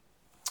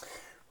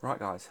Right,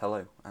 guys,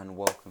 hello and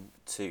welcome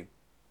to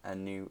a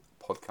new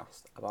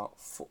podcast about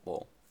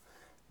football.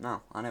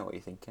 Now, I know what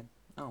you're thinking.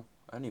 Oh,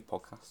 a new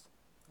podcast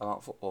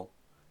about football.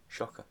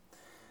 Shocker.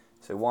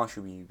 So, why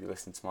should you be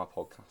listening to my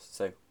podcast?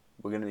 So,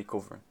 we're going to be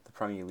covering the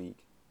Premier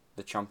League,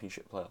 the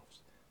Championship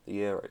playoffs, the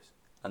Euros,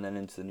 and then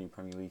into the new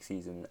Premier League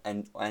season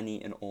and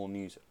any and all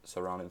news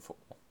surrounding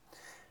football.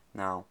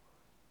 Now,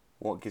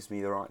 what gives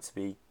me the right to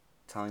be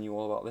telling you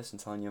all about this and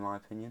telling you my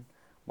opinion?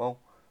 Well,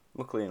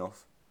 luckily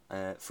enough,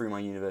 through my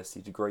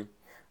university degree,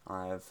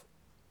 I have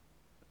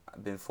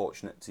been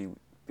fortunate to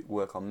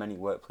work on many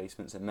work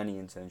placements and many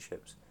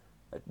internships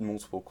at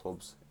multiple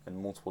clubs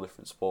and multiple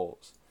different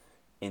sports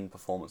in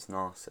performance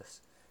analysis.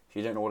 If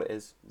you don't know what it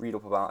is, read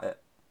up about it.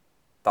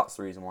 That's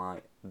the reason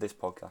why this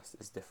podcast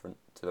is different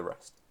to the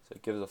rest. So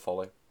give us a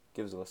follow,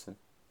 give us a listen,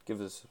 give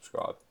us a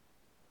subscribe,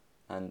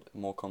 and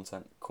more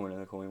content coming in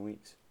the coming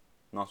weeks.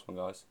 Nice one,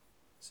 guys.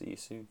 See you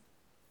soon.